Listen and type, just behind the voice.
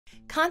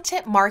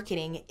Content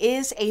marketing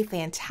is a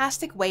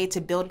fantastic way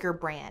to build your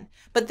brand,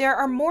 but there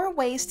are more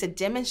ways to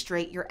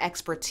demonstrate your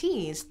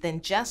expertise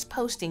than just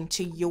posting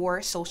to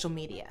your social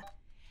media.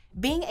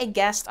 Being a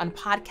guest on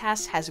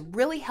podcasts has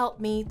really helped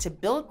me to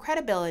build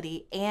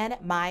credibility and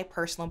my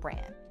personal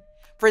brand.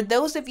 For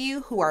those of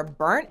you who are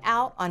burnt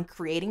out on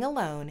creating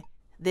alone,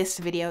 this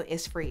video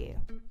is for you.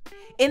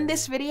 In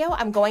this video,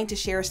 I'm going to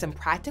share some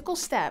practical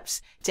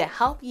steps to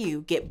help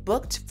you get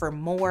booked for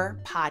more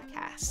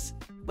podcasts.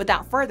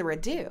 Without further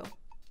ado,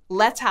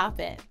 let's hop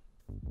in.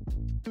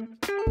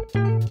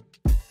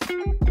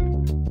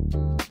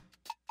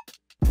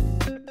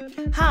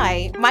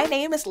 Hi, my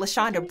name is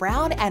LaShonda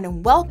Brown,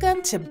 and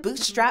welcome to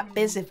Bootstrap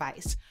Biz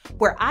Advice,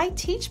 where I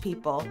teach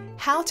people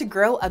how to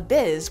grow a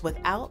biz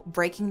without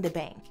breaking the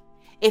bank.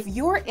 If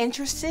you're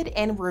interested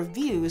in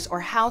reviews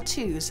or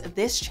how-tos,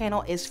 this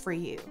channel is for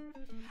you.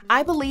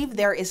 I believe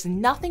there is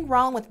nothing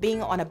wrong with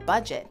being on a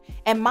budget,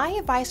 and my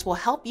advice will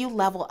help you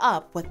level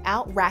up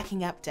without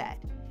racking up debt.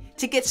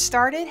 To get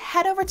started,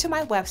 head over to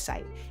my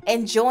website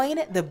and join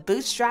the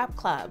Bootstrap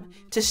Club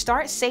to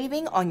start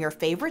saving on your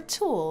favorite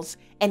tools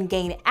and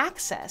gain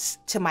access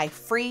to my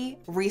free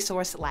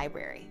resource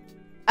library.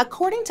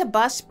 According to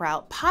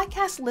Buzzsprout,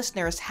 podcast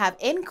listeners have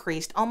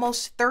increased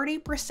almost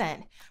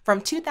 30% from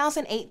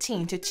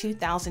 2018 to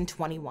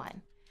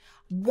 2021.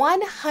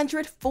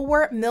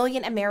 104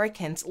 million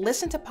Americans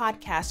listen to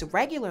podcasts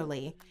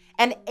regularly,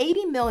 and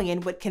 80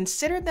 million would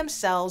consider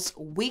themselves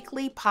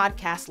weekly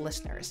podcast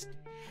listeners.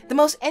 The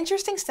most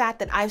interesting stat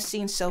that I've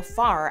seen so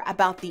far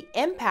about the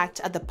impact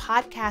of the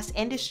podcast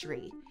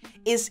industry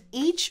is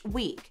each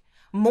week,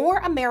 more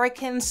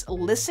Americans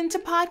listen to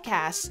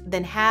podcasts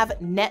than have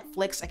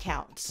Netflix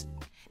accounts.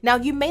 Now,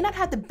 you may not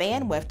have the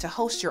bandwidth to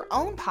host your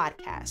own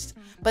podcast,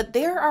 but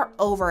there are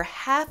over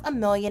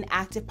 500,000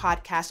 active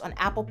podcasts on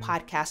Apple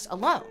Podcasts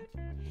alone.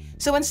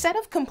 So instead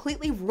of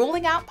completely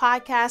ruling out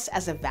podcasts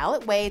as a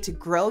valid way to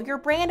grow your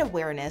brand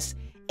awareness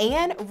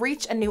and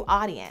reach a new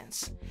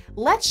audience,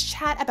 let's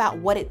chat about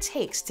what it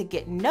takes to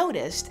get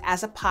noticed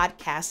as a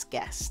podcast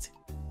guest.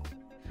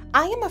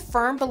 I am a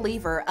firm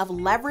believer of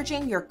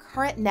leveraging your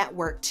current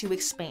network to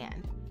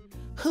expand.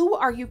 Who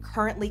are you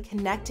currently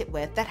connected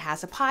with that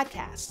has a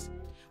podcast?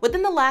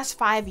 Within the last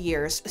 5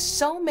 years,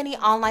 so many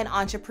online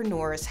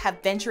entrepreneurs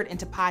have ventured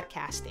into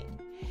podcasting.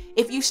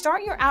 If you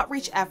start your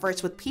outreach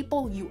efforts with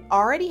people you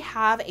already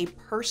have a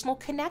personal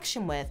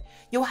connection with,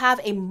 you'll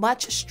have a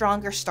much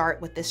stronger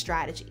start with this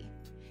strategy.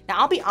 Now,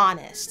 I'll be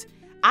honest,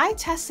 I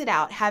tested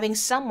out having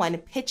someone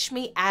pitch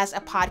me as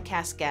a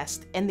podcast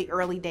guest in the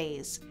early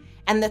days,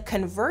 and the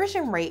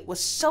conversion rate was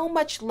so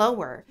much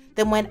lower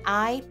than when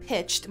I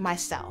pitched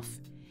myself.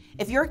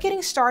 If you're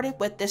getting started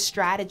with this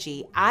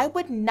strategy, I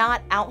would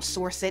not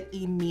outsource it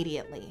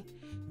immediately.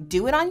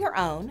 Do it on your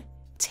own,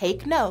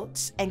 take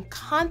notes, and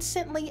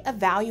constantly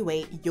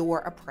evaluate your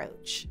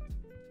approach.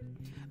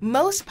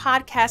 Most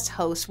podcast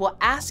hosts will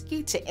ask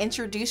you to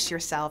introduce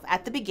yourself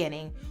at the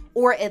beginning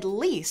or at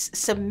least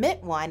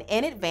submit one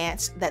in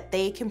advance that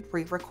they can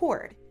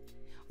pre-record.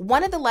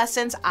 One of the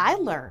lessons I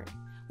learned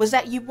was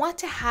that you want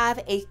to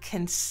have a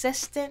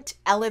consistent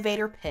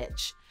elevator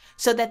pitch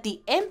so that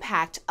the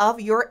impact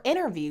of your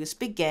interviews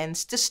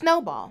begins to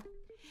snowball.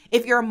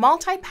 If you're a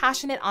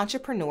multi-passionate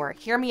entrepreneur,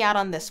 hear me out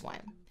on this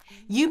one.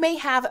 You may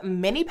have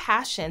many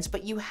passions,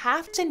 but you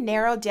have to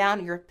narrow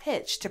down your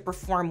pitch to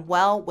perform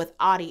well with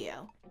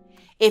audio.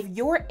 If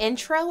your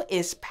intro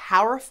is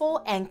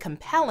powerful and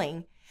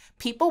compelling,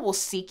 people will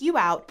seek you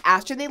out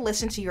after they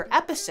listen to your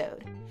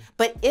episode.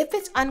 But if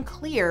it's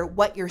unclear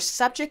what your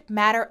subject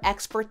matter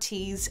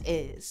expertise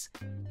is,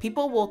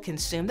 people will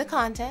consume the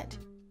content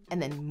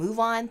and then move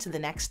on to the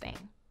next thing.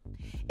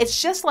 It's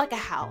just like a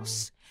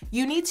house.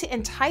 You need to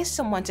entice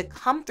someone to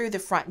come through the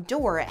front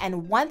door,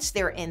 and once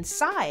they're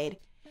inside,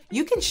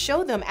 you can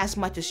show them as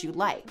much as you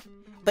like.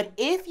 But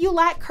if you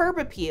lack curb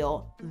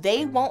appeal,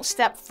 they won't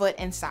step foot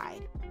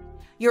inside.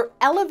 Your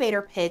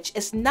elevator pitch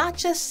is not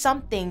just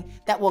something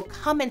that will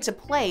come into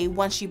play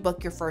once you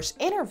book your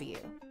first interview.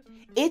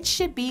 It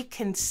should be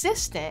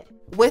consistent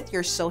with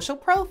your social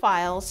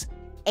profiles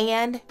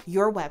and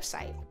your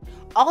website.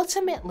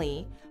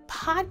 Ultimately,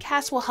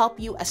 podcasts will help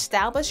you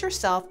establish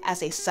yourself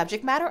as a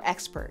subject matter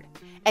expert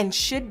and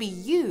should be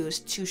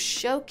used to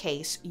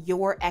showcase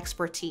your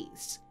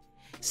expertise.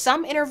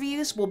 Some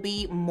interviews will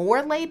be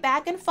more laid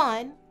back and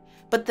fun,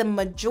 but the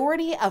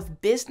majority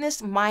of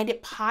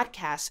business-minded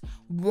podcasts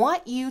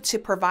want you to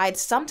provide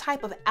some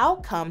type of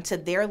outcome to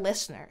their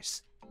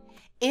listeners.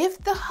 If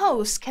the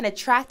host can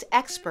attract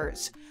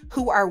experts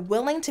who are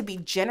willing to be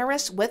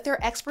generous with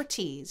their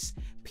expertise,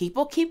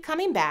 people keep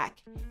coming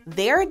back,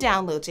 their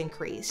downloads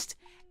increased,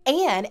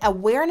 and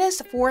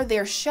awareness for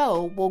their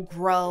show will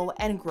grow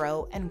and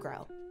grow and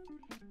grow.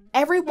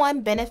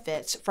 Everyone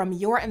benefits from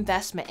your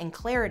investment in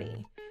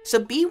clarity,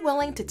 so be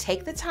willing to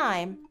take the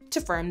time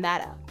to firm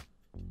that up.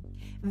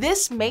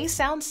 This may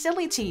sound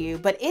silly to you,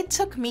 but it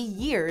took me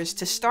years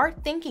to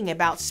start thinking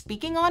about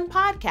speaking on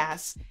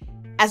podcasts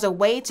as a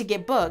way to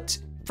get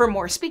booked for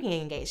more speaking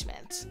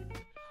engagements.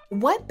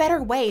 What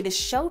better way to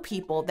show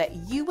people that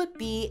you would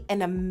be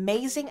an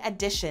amazing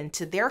addition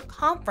to their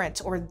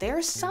conference or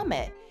their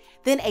summit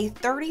than a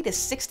 30 to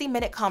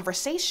 60-minute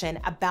conversation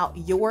about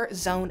your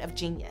zone of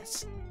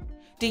genius?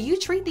 Do you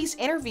treat these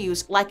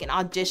interviews like an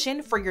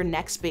audition for your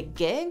next big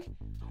gig,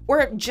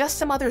 or just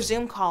some other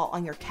Zoom call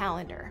on your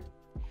calendar?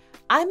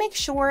 I make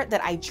sure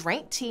that I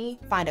drink tea,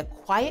 find a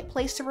quiet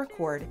place to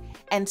record,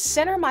 and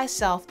center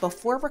myself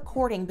before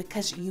recording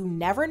because you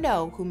never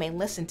know who may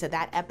listen to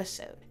that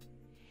episode.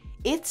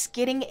 It's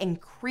getting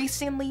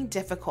increasingly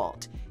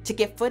difficult to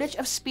get footage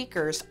of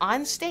speakers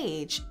on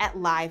stage at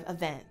live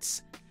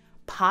events.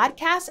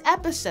 Podcast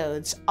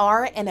episodes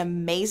are an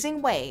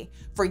amazing way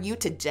for you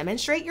to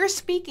demonstrate your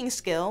speaking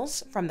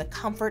skills from the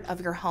comfort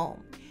of your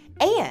home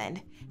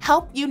and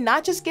help you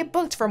not just get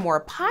booked for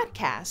more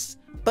podcasts,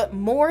 but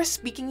more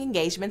speaking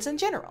engagements in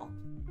general.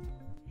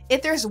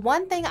 If there's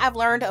one thing I've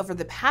learned over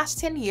the past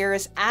 10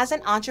 years as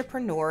an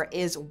entrepreneur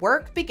is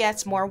work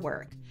begets more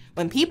work.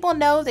 When people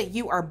know that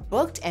you are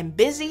booked and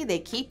busy, they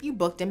keep you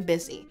booked and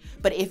busy.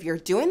 But if you're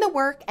doing the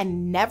work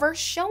and never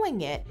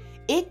showing it,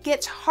 it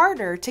gets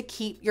harder to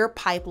keep your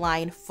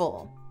pipeline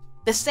full.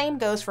 The same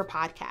goes for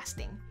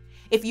podcasting.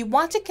 If you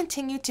want to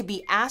continue to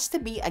be asked to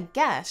be a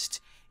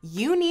guest,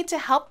 you need to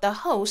help the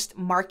host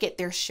market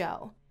their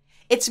show.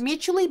 It's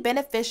mutually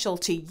beneficial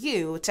to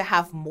you to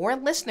have more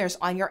listeners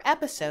on your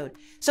episode,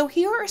 so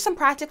here are some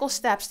practical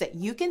steps that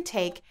you can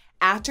take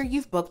after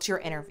you've booked your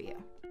interview.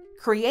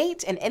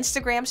 Create an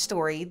Instagram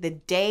story the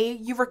day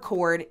you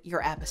record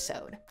your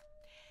episode.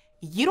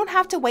 You don't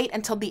have to wait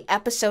until the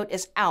episode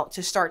is out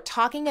to start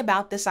talking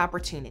about this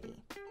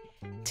opportunity.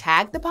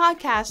 Tag the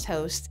podcast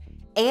host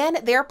and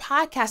their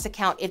podcast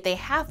account if they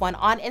have one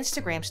on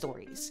Instagram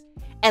stories,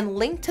 and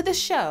link to the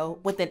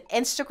show with an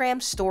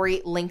Instagram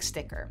story link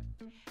sticker.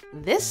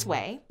 This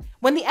way,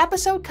 when the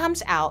episode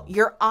comes out,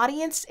 your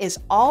audience is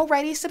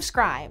already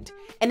subscribed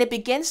and it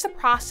begins the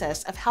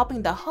process of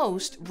helping the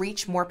host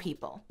reach more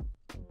people.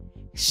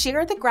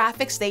 Share the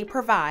graphics they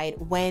provide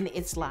when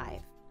it's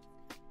live.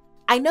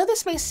 I know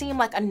this may seem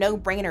like a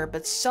no-brainer,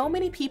 but so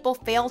many people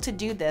fail to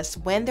do this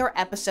when their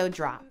episode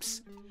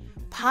drops.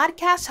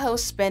 Podcast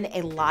hosts spend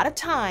a lot of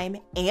time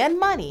and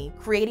money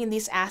creating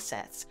these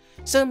assets,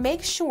 so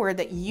make sure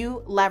that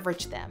you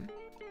leverage them.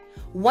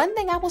 One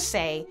thing I will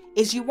say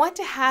is you want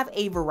to have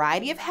a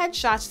variety of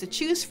headshots to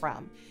choose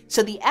from,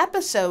 so the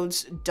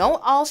episodes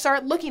don't all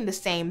start looking the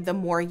same the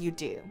more you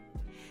do.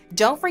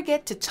 Don't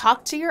forget to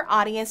talk to your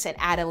audience and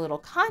add a little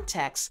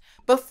context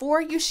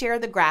before you share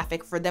the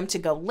graphic for them to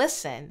go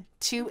listen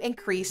to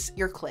increase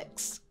your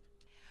clicks.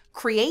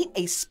 Create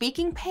a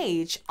speaking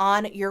page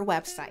on your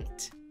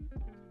website.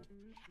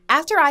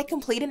 After I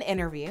complete an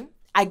interview,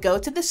 I go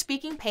to the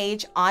speaking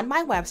page on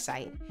my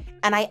website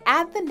and I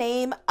add the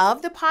name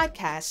of the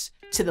podcast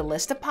to the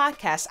list of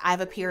podcasts I've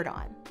appeared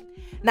on.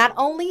 Not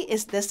only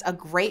is this a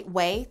great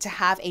way to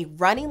have a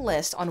running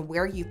list on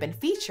where you've been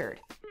featured,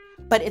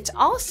 but it's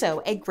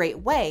also a great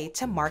way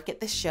to market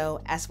the show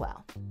as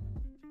well.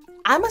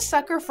 I'm a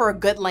sucker for a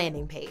good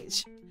landing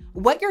page.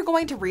 What you're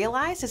going to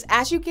realize is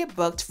as you get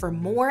booked for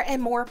more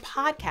and more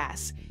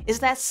podcasts is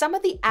that some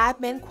of the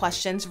admin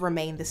questions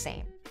remain the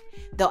same.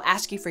 They'll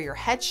ask you for your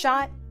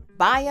headshot,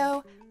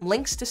 bio,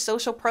 links to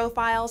social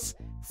profiles,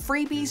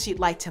 freebies you'd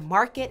like to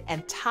market,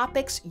 and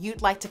topics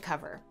you'd like to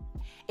cover.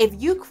 If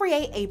you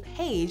create a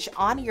page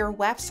on your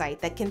website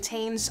that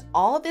contains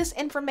all of this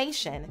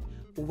information,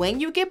 when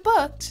you get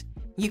booked,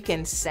 you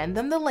can send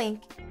them the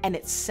link and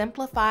it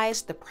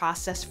simplifies the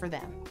process for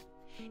them.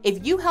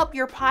 If you help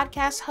your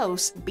podcast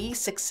hosts be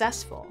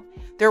successful,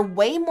 they're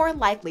way more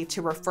likely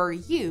to refer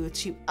you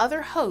to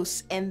other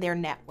hosts in their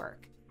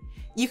network.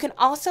 You can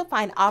also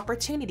find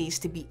opportunities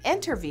to be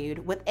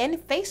interviewed within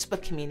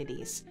Facebook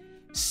communities.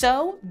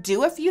 So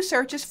do a few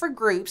searches for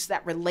groups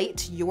that relate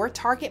to your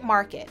target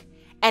market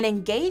and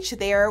engage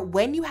there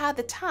when you have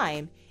the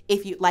time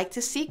if you'd like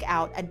to seek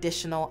out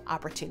additional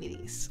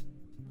opportunities.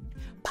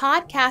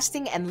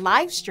 Podcasting and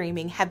live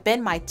streaming have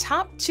been my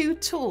top 2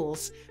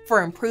 tools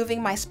for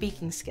improving my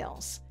speaking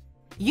skills.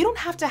 You don't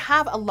have to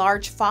have a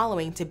large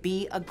following to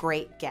be a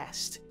great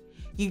guest.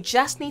 You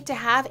just need to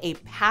have a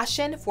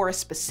passion for a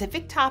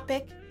specific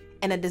topic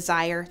and a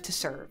desire to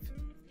serve.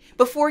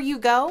 Before you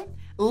go,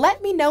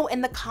 let me know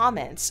in the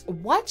comments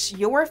what's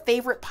your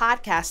favorite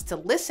podcast to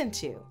listen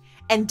to,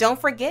 and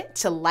don't forget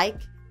to like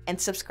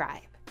and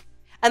subscribe.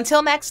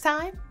 Until next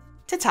time,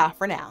 ta-ta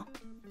for now.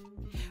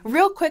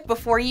 Real quick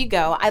before you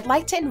go, I'd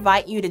like to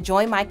invite you to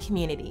join my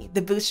community,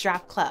 the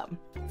Bootstrap Club,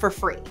 for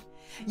free.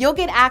 You'll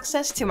get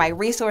access to my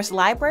resource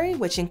library,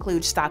 which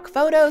includes stock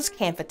photos,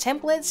 Canva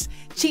templates,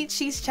 cheat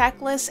sheets,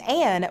 checklists,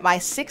 and my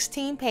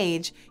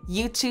 16-page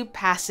YouTube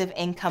passive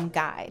income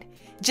guide.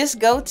 Just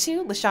go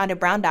to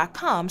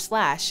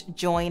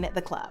LaShondaBrown.com/join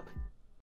the club.